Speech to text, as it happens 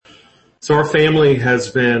So our family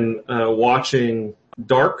has been watching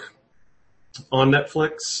Dark on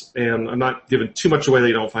Netflix, and I'm not giving too much away that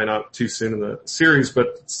you don't find out too soon in the series, but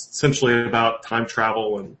it's essentially about time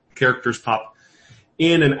travel, and characters pop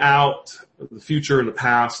in and out of the future and the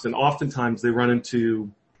past, and oftentimes they run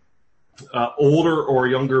into older or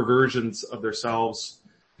younger versions of themselves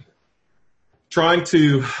trying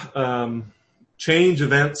to change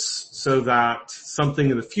events so that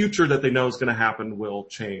something in the future that they know is going to happen will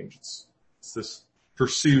change. It's this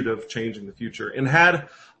pursuit of changing the future. And had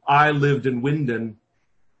I lived in Winden,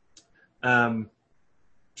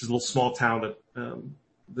 which is a little small town that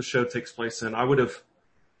the show takes place in, I would have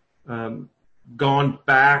gone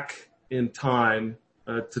back in time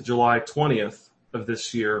to July 20th of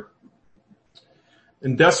this year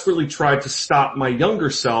and desperately tried to stop my younger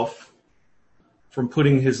self from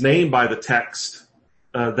putting his name by the text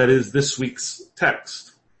that is this week's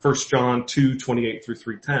text, 1 John 2:28 through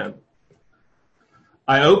 3:10.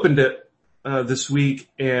 I opened it this week,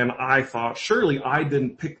 and I thought, surely I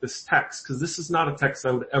didn't pick this text, because this is not a text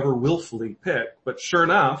I would ever willfully pick. But sure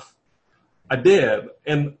enough, I did.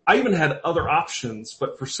 And I even had other options,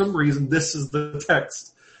 but for some reason, this is the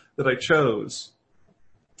text that I chose.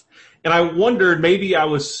 And I wondered, maybe I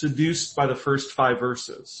was seduced by the first 5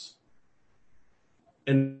 verses.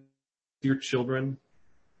 And dear children,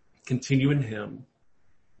 continue in him,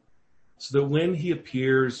 so that when he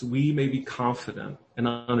appears, we may be confident and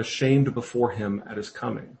unashamed before him at his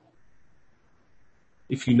coming.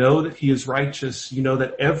 If you know that he is righteous, you know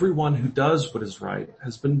that everyone who does what is right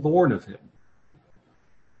has been born of him.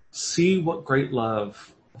 See what great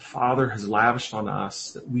love the Father has lavished on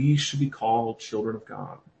us, that we should be called children of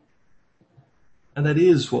God. And that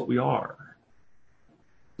is what we are.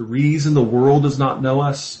 The reason the world does not know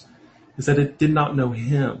us is that it did not know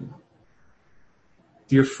him.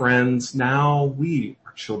 Dear friends, now we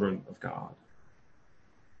are children of God.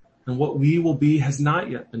 And what we will be has not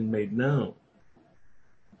yet been made known.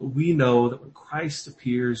 But we know that when Christ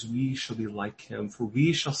appears, we shall be like him, for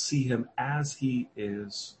we shall see him as he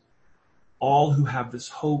is. All who have this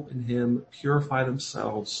hope in him purify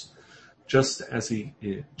themselves just as he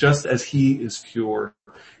is pure.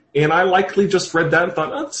 And I likely just read that and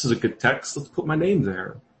thought, oh, this is a good text. Let's put my name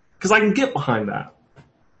there. Because I can get behind that.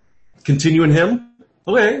 Continue in him.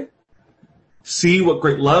 Okay. See what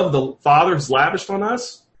great love the Father has lavished on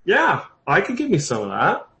us? Yeah, I can give me some of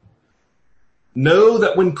that. Know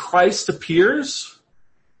that when Christ appears,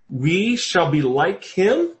 we shall be like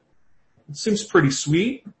him. It seems pretty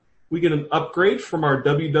sweet. We get an upgrade from our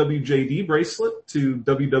WWJD bracelet to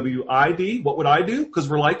WWID. What would I do? Because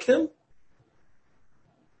we're like him.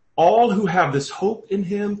 All who have this hope in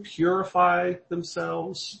him purify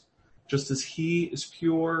themselves just as he is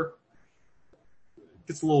pure.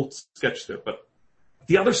 Gets a little sketched there, but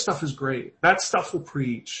the other stuff is great. That stuff will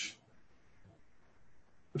preach.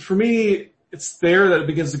 But for me, it's there that it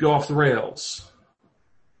begins to go off the rails.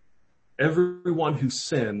 Everyone who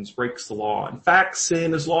sins breaks the law. In fact,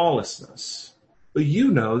 sin is lawlessness. But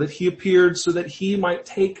you know that he appeared so that he might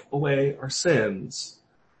take away our sins.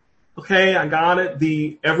 Okay, I got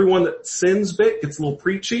it. Everyone that sins bit gets a little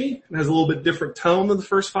preachy and has a little bit different tone than the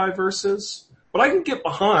first 5 verses. But I can get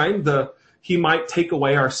behind he might take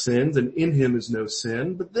away our sins, and in him is no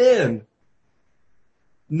sin. But then,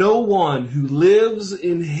 no one who lives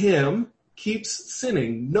in him keeps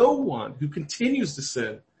sinning. No one who continues to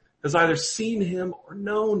sin has either seen him or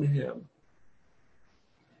known him.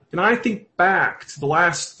 And I think back to the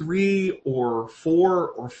last 3 or 4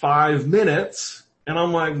 or 5 minutes, and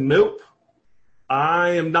I'm like, nope,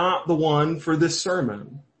 I am not the one for this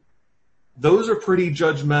sermon. Those are pretty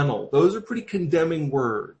judgmental. Those are pretty condemning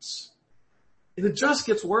words. And it just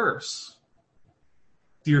gets worse.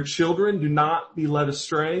 Dear children, do not be led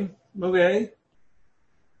astray. Okay.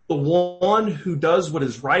 The one who does what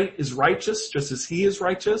is right is righteous, just as he is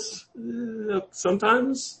righteous.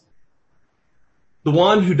 Sometimes. The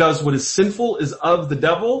one who does what is sinful is of the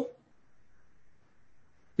devil,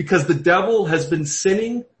 because the devil has been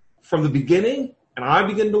sinning from the beginning. And I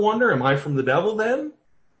begin to wonder, am I from the devil then?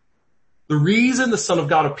 The reason the Son of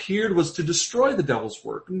God appeared was to destroy the devil's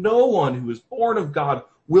work. No one who is born of God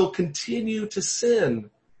will continue to sin,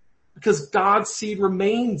 because God's seed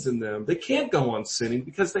remains in them. They can't go on sinning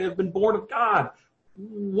because they have been born of God.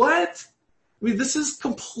 What? I mean, this is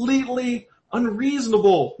completely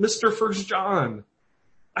unreasonable, Mr. 1 John.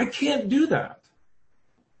 I can't do that.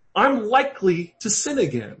 I'm likely to sin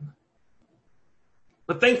again.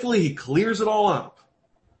 But thankfully, he clears it all up.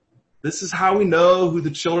 This is how we know who the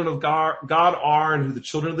children of God are and who the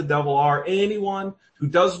children of the devil are. Anyone who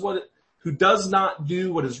does what who does not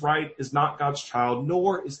do what is right is not God's child,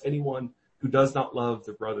 nor is anyone who does not love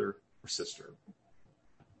their brother or sister.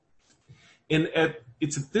 And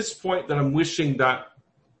it's at this point that I'm wishing that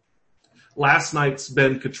last night's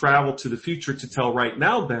Ben could travel to the future to tell right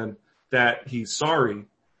now Ben that he's sorry,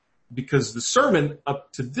 because the sermon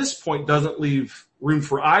up to this point doesn't leave room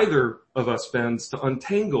for either of us Bens to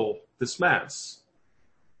untangle this mess.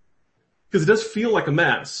 Because it does feel like a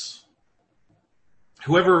mess.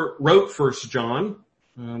 Whoever wrote 1 John,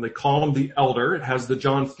 they call him the elder. It has the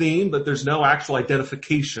John theme, but there's no actual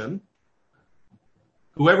identification.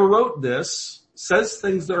 Whoever wrote this says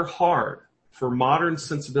things that are hard for modern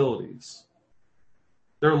sensibilities.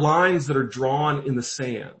 There are lines that are drawn in the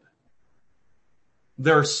sand.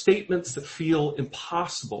 There are statements that feel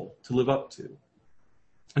impossible to live up to.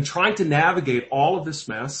 And trying to navigate all of this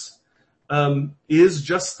mess is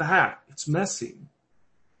just that. It's messy.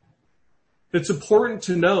 It's important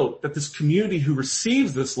to note that this community who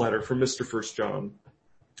receives this letter from Mr. 1 John,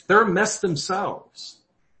 they're a mess themselves.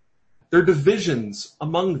 There are divisions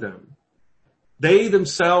among them. They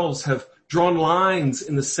themselves have drawn lines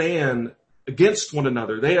in the sand against one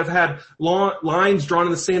another. They have had lines drawn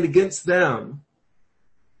in the sand against them.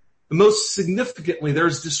 And most significantly,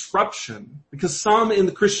 there's disruption because some in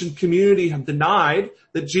the Christian community have denied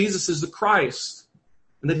that Jesus is the Christ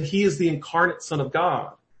and that he is the incarnate Son of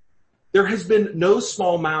God. There has been no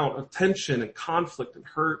small amount of tension and conflict and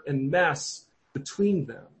hurt and mess between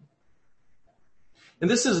them. And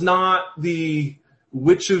this is not the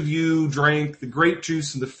which of you drank the grape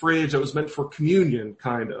juice in the fridge that was meant for communion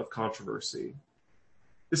kind of controversy.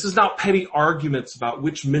 This is not petty arguments about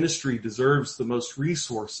which ministry deserves the most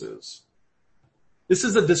resources. This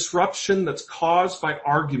is a disruption that's caused by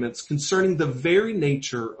arguments concerning the very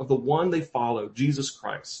nature of the one they follow, Jesus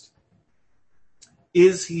Christ.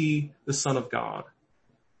 Is he the Son of God?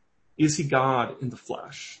 Is he God in the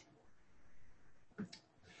flesh?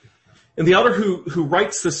 And the elder who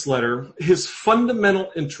writes this letter, his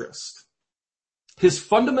fundamental interest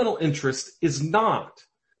is not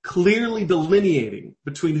clearly delineating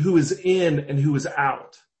between who is in and who is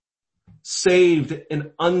out, saved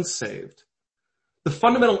and unsaved. The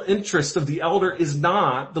fundamental interest of the elder is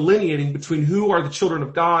not delineating between who are the children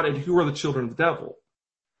of God and who are the children of the devil.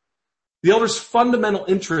 The elder's fundamental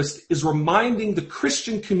interest is reminding the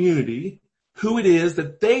Christian community who it is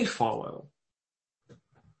that they follow.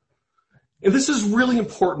 And this is really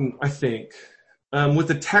important, I think, with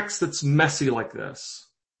a text that's messy like this.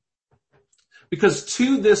 Because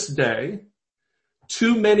to this day,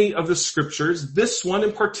 too many of the scriptures, this one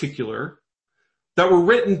in particular, that were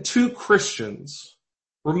written to Christians,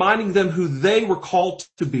 reminding them who they were called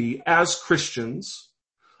to be as Christians,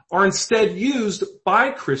 are instead used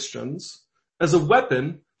by Christians as a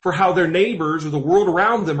weapon for how their neighbors or the world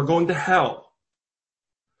around them are going to hell.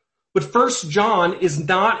 But 1 John is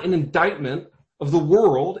not an indictment of the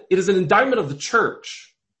world. It is an indictment of the church.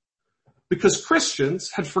 Because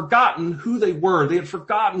Christians had forgotten who they were. They had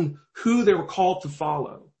forgotten who they were called to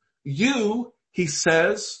follow. You, he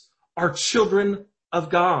says, are children of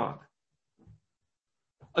God.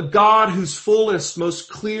 A God whose fullest, most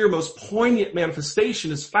clear, most poignant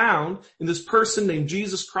manifestation is found in this person named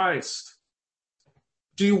Jesus Christ.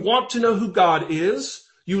 Do you want to know who God is?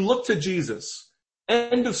 You look to Jesus.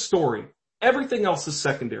 End of story. Everything else is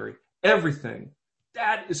secondary. Everything.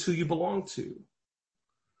 That is who you belong to.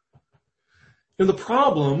 And the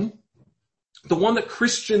problem, the one that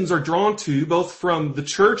Christians are drawn to, both from the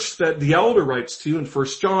church that the elder writes to in 1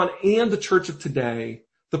 John and the church of today,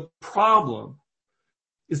 the problem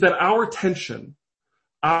is that our attention,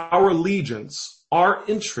 our allegiance, our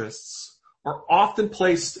interests are often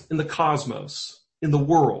placed in the cosmos, in the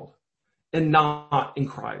world, and not in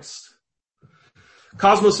Christ.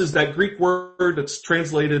 Cosmos is that Greek word that's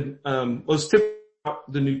translated most typically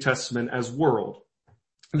in the New Testament as world.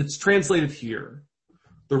 And it's translated here.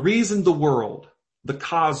 The reason the world, the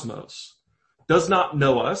cosmos, does not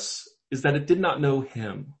know us is that it did not know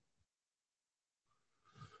him.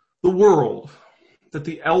 The world that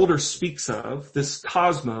the elder speaks of, this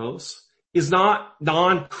cosmos, is not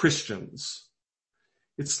non-Christians.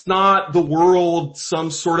 It's not the world,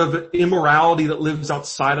 some sort of immorality that lives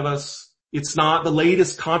outside of us. It's not the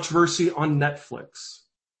latest controversy on Netflix.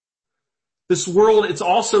 This world, it's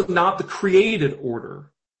also not the created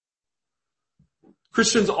order.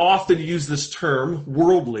 Christians often use this term,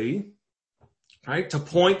 worldly, right, to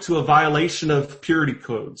point to a violation of purity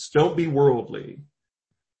codes. Don't be worldly.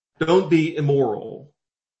 Don't be immoral.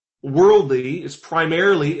 Worldly is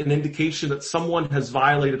primarily an indication that someone has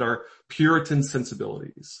violated our Puritan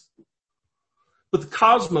sensibilities. But the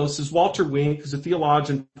cosmos, as Walter Wink, who's a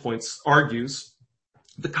theologian, argues,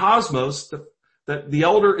 the cosmos that the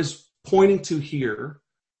elder is pointing to here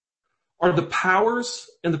are the powers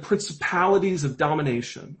and the principalities of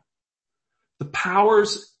domination, the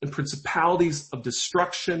powers and principalities of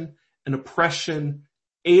destruction and oppression,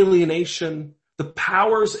 alienation, the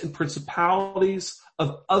powers and principalities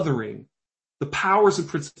of othering, the powers and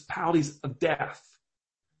principalities of death.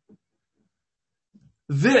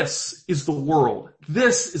 This is the world.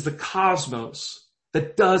 This is the cosmos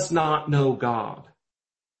that does not know God.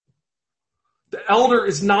 The elder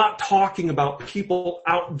is not talking about people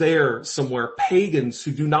out there somewhere, pagans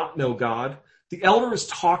who do not know God. The elder is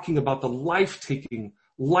talking about the life-taking,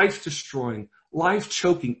 life-destroying,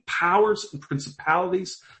 life-choking powers and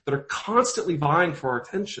principalities that are constantly vying for our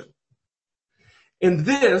attention. And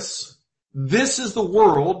this is the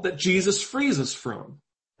world that Jesus frees us from.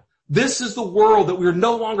 This is the world that we are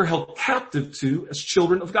no longer held captive to as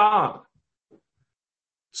children of God.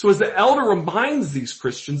 So as the elder reminds these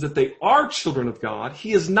Christians that they are children of God,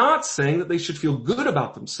 he is not saying that they should feel good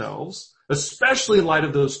about themselves, especially in light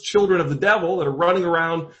of those children of the devil that are running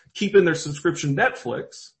around keeping their subscription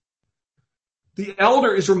Netflix. The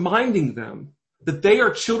elder is reminding them that they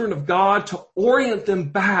are children of God to orient them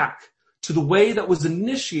back to the way that was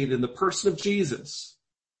initiated in the person of Jesus.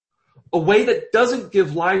 A way that doesn't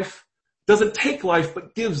give life, doesn't take life,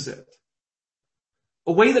 but gives it.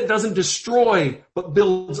 A way that doesn't destroy, but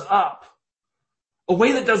builds up. A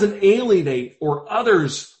way that doesn't alienate or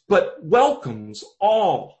others, but welcomes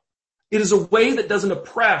all. It is a way that doesn't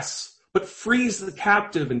oppress, but frees the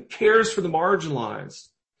captive and cares for the marginalized.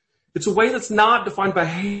 It's a way that's not defined by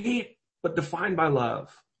hate, but defined by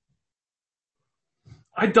love.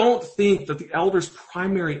 I don't think that the elder's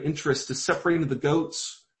primary interest is separating the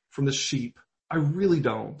goats from the sheep. I really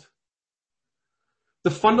don't.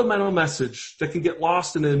 The fundamental message that can get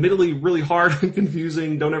lost in the admittedly really hard and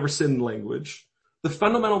confusing don't ever sin language. The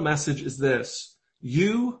fundamental message is this: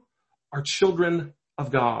 you are children of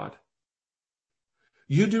God.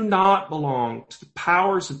 You do not belong to the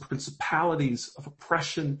powers and principalities of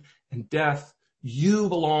oppression and death. You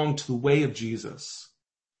belong to the way of Jesus,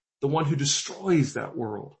 the one who destroys that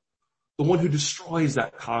world, the one who destroys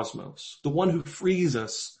that cosmos, the one who frees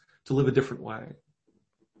us to live a different way.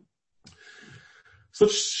 So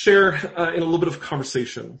let's share in a little bit of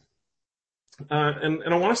conversation. And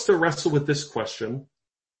I want us to wrestle with this question.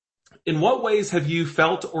 In what ways have you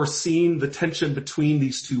felt or seen the tension between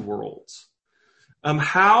these two worlds?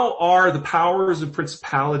 How are the powers and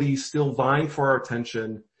principalities still vying for our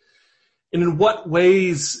attention? And in what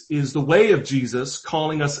ways is the way of Jesus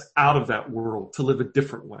calling us out of that world to live a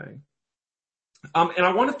different way? And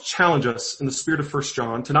I want to challenge us in the spirit of 1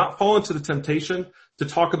 John to not fall into the temptation to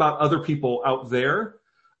talk about other people out there.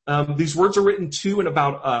 These words are written to and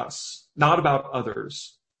about us, not about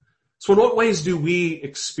others. So in what ways do we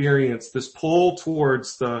experience this pull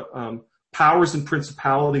towards the powers and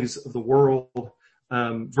principalities of the world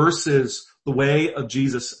versus the way of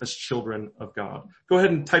Jesus as children of God? Go ahead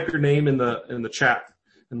and type your name in the chat,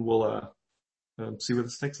 and we'll see where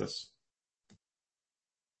this takes us.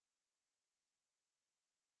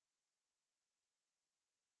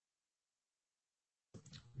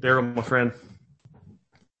 Daryl, my friend.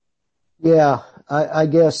 Yeah, I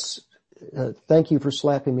guess, thank you for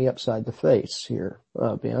slapping me upside the face here,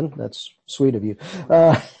 Ben. That's sweet of you.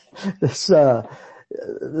 The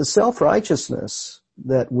self-righteousness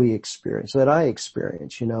that we experience, that I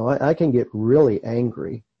experience, I can get really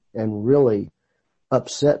angry and really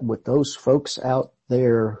upset with those folks out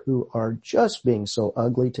there who are just being so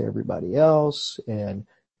ugly to everybody else, and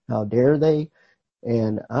how dare they?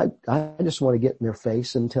 And I just want to get in their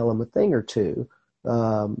face and tell them a thing or two.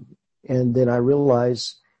 And then I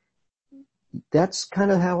realize that's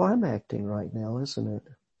kind of how I'm acting right now, isn't it?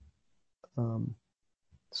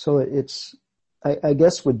 So I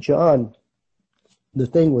guess with John, the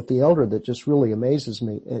thing with the elder that just really amazes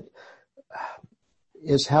me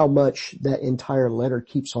is how much that entire letter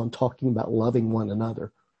keeps on talking about loving one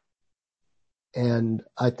another. And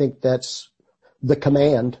I think that's the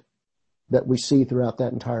command that we see throughout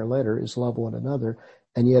that entire letter, is love one another.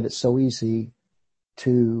 And yet it's so easy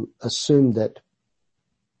to assume that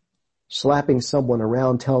slapping someone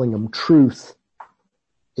around, telling them truth,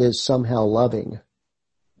 is somehow loving,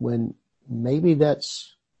 when maybe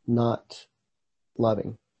that's not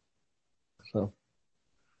loving. So.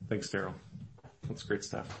 Thanks, Daryl. That's great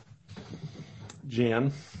stuff.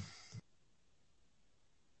 Jan?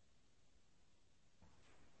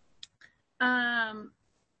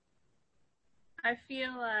 I feel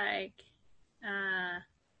like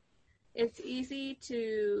it's easy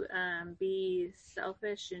to be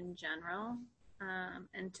selfish in general,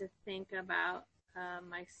 and to think about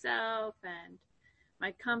myself and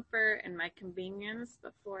my comfort and my convenience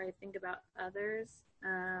before I think about others.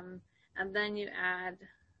 And then you add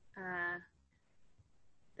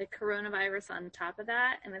the coronavirus on top of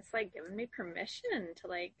that, and it's like giving me permission to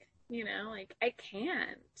like, I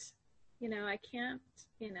can't, I can't,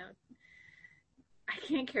 I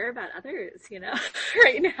can't care about others,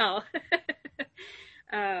 right now.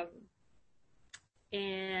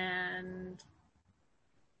 And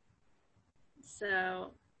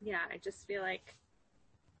so, yeah, I just feel like,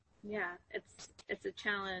 yeah, it's a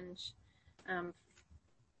challenge.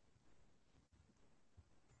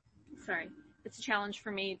 It's a challenge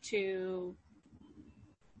for me to,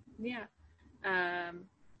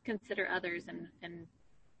 consider others and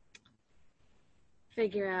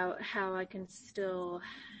figure out how I can still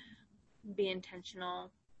be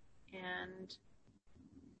intentional and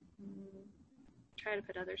try to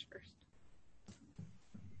put others first.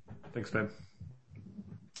 Thanks, Ben.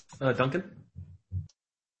 Duncan?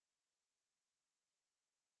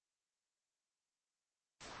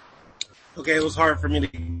 Okay, it was hard for me to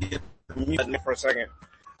get mute for a second.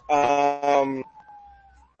 I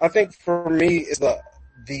think for me it's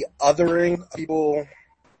the othering of people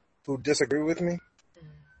who disagree with me.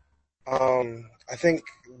 I think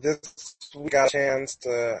we got a chance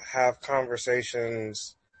to have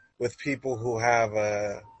conversations with people who have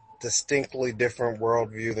a distinctly different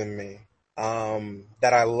worldview than me,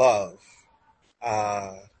 that I love.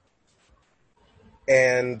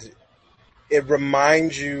 And it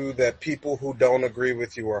reminds you that people who don't agree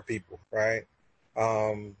with you are people, right?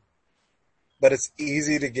 But it's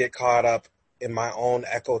easy to get caught up in my own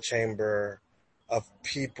echo chamber of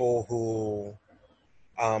people who,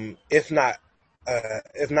 if not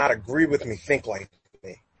agree with me, think like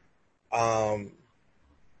me. And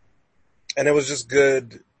it was just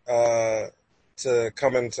good to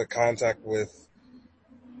come into contact with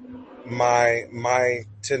my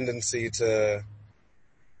tendency to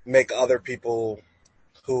make other people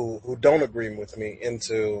who don't agree with me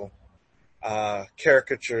into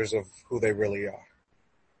caricatures of who they really are.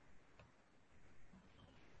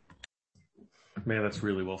 Man, that's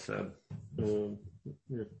really well said.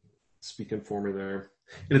 You're speaking for me there.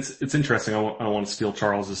 And it's interesting. I don't want to steal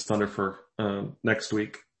Charles's thunder for next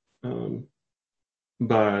week.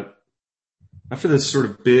 But after this sort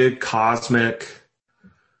of big cosmic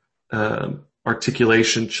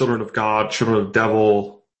articulation, children of God, children of the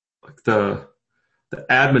devil, like the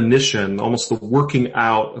admonition, almost the working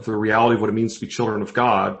out of the reality of what it means to be children of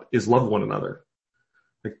God is love one another.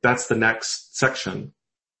 Like that's the next section.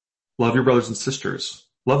 Love your brothers and sisters.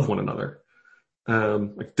 Love one another.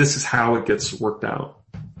 Like this is how it gets worked out.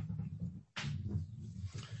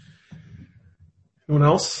 Anyone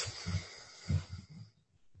else?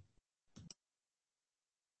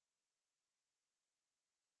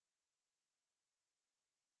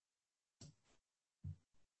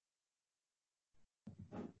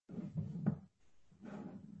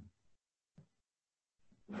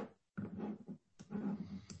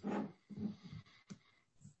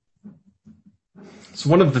 So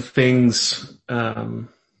one of the things that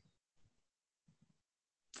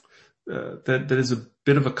is a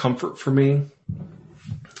bit of a comfort for me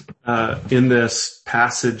in this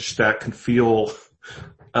passage that can feel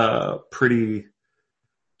pretty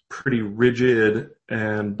rigid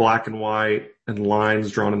and black and white and lines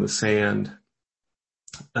drawn in the sand.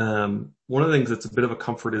 One of the things that's a bit of a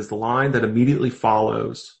comfort is the line that immediately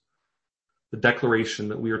follows the declaration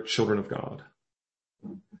that we are children of God.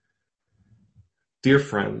 Dear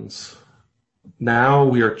friends, now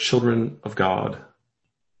we are children of God,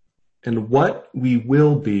 and what we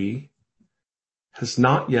will be has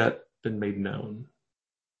not yet been made known.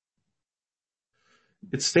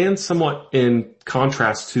 It stands somewhat in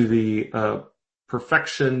contrast to the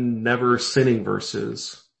perfection, never sinning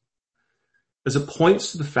verses, as it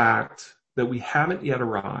points to the fact that we haven't yet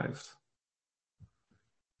arrived.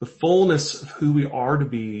 The fullness of who we are to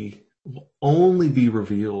be will only be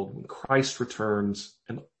revealed when Christ returns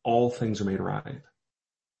and all things are made right.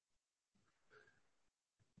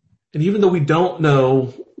 And even though we don't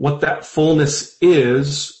know what that fullness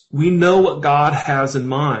is, we know what God has in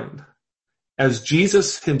mind, as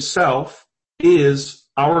Jesus himself is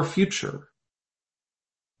our future.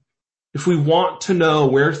 If we want to know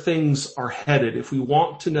where things are headed, if we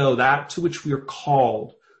want to know that to which we are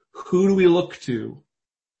called, who do we look to?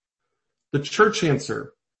 The church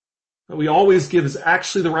answer that we always give is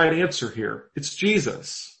actually the right answer here. It's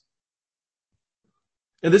Jesus.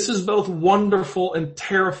 And this is both wonderful and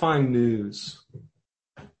terrifying news.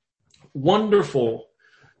 wonderful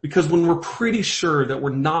because when we're pretty sure that we're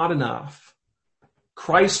not enough,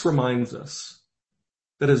 Christ reminds us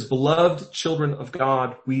that as beloved children of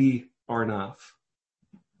God, we are enough.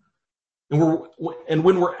 And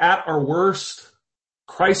when we're at our worst,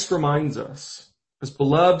 Christ reminds us, as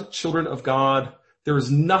beloved children of God, there is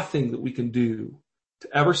nothing that we can do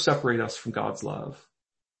to ever separate us from God's love.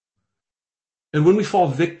 And when we fall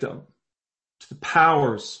victim to the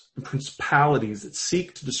powers and principalities that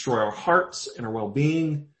seek to destroy our hearts and our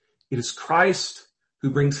well-being, it is Christ who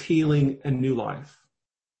brings healing and new life.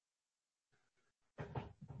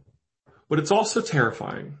 But it's also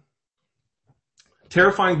terrifying.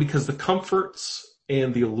 Terrifying because the comforts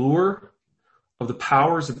and the allure of the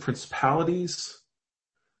powers and principalities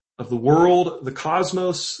of the world, the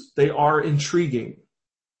cosmos, they are intriguing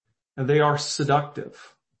and they are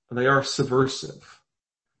seductive and they are subversive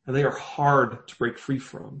and they are hard to break free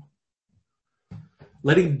from.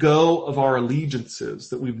 Letting go of our allegiances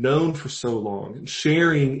that we've known for so long and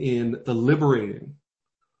sharing in the liberating,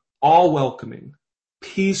 all welcoming,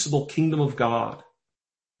 peaceable kingdom of God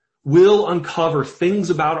will uncover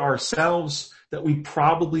things about ourselves that we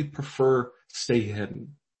probably prefer stay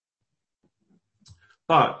hidden.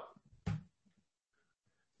 But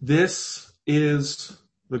this is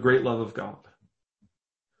the great love of God.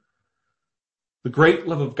 The great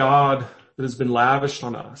love of God that has been lavished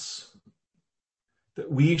on us,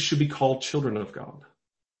 that we should be called children of God,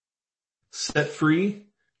 set free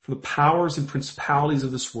from the powers and principalities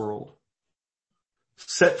of this world,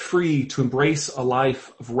 set free to embrace a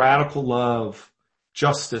life of radical love,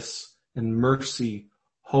 justice, and mercy,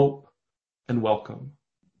 hope, and welcome.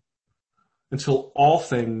 Until all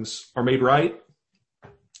things are made right,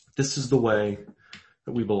 this is the way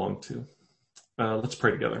that we belong to. Let's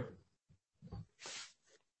pray together.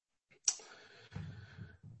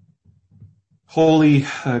 Holy,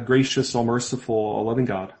 gracious, all-merciful, all-loving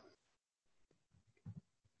God,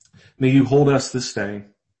 may you hold us this day.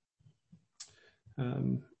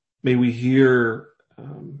 May we hear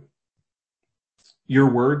your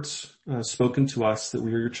words spoken to us that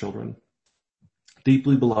we are your children,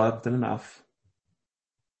 deeply beloved and enough.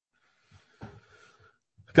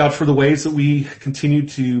 God, for the ways that we continue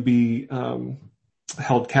to be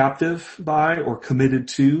held captive by or committed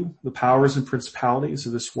to the powers and principalities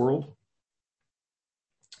of this world,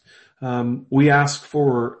 we ask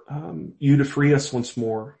for you to free us once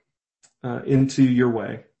more into your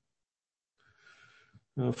way.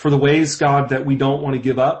 For the ways, God, that we don't want to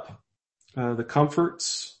give up the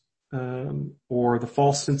comforts or the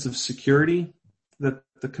false sense of security that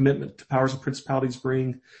the commitment to powers and principalities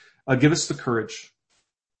bring, give us the courage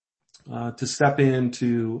to step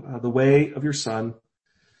into the way of your Son,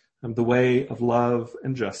 the way of love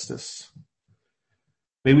and justice.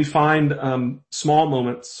 May we find small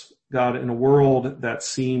moments, God, in a world that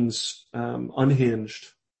seems unhinged,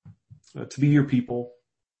 to be your people,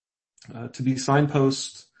 to be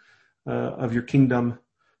signposts of your kingdom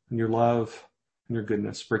and your love and your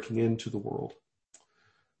goodness breaking into the world.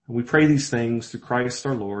 And we pray these things through Christ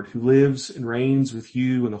our Lord, who lives and reigns with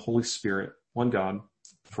you and the Holy Spirit, one God,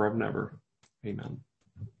 forever and ever. Amen.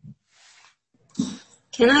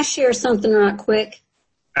 Can I share something right quick?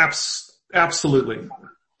 Absolutely.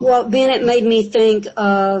 Well, Ben, it made me think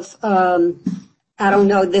of, I don't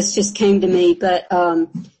know, this just came to me, but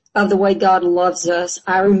of the way God loves us.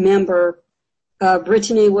 I remember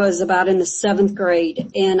Brittany was about in the 7th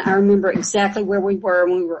grade, and I remember exactly where we were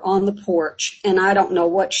when we were on the porch, and I don't know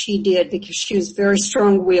what she did because she was very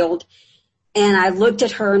strong-willed. And I looked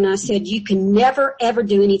at her and I said, you can never, ever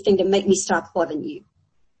do anything to make me stop loving you.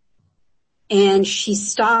 And she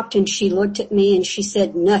stopped and she looked at me and she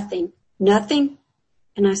said, nothing. Nothing?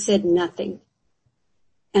 And I said, nothing.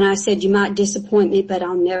 And I said, you might disappoint me, but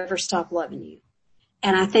I'll never stop loving you.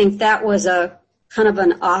 And I think that was a kind of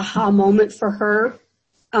an aha moment for her.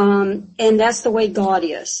 And that's the way God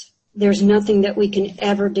is. There's nothing that we can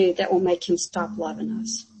ever do that will make him stop loving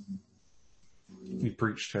us. You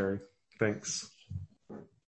preached, Terry. Thanks.